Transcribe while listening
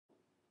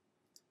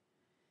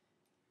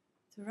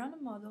To run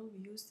a model,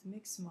 we use the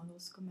Mix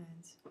Models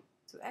command.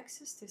 To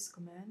access this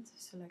command,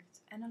 select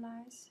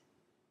Analyze,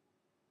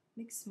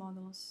 Mix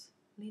Models,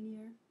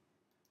 Linear,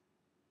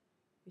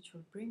 which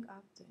will bring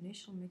up the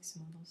initial Mix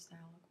Models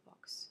dialog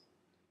box.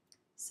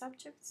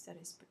 Subject, that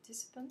is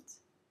participant,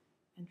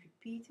 and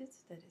repeated,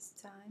 that is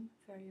time,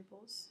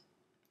 variables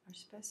are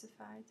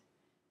specified,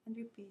 and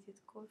repeated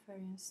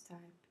covariance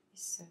type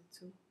is set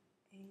to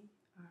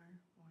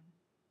AR1.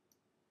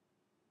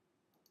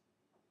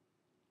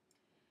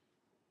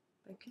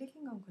 By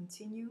clicking on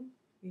Continue,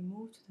 we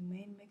move to the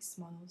main Mixed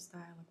Models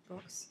dialog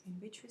box in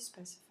which we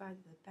specify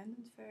the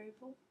dependent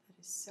variable, that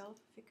is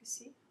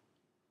self-efficacy,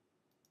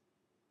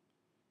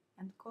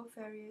 and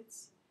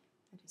covariates,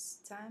 that is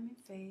time in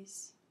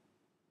phase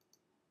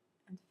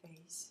and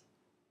phase.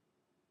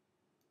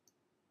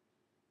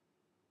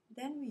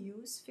 Then we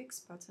use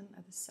Fix button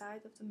at the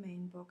side of the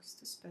main box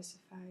to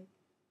specify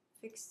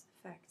fixed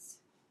effects,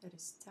 that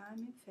is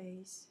time in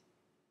phase,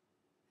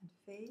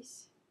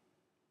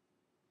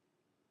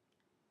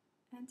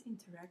 and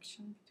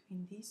interaction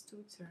between these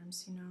two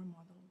terms in our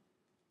model.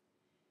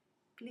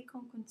 Click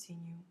on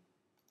Continue.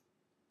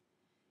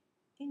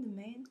 In the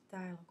main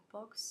dialog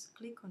box,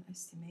 click on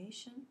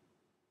Estimation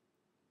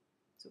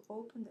to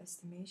open the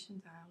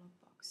Estimation dialog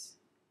box.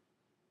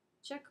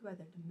 Check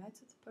whether the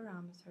method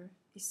parameter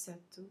is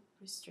set to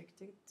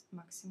Restricted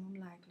Maximum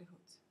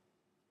Likelihood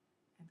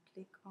and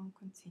click on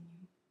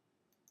Continue.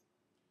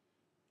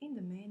 In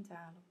the main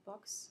dialog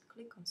box,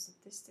 click on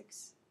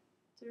Statistics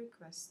to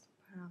request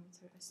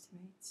parameter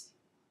estimates.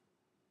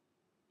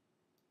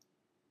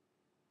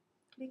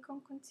 Click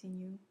on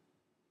Continue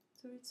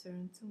to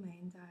return to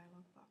main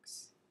dialog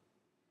box.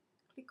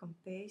 Click on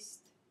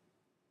Paste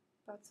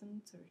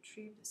button to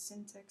retrieve the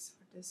syntax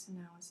for this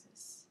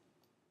analysis.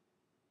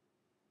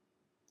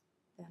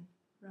 Then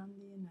run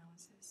the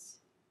analysis.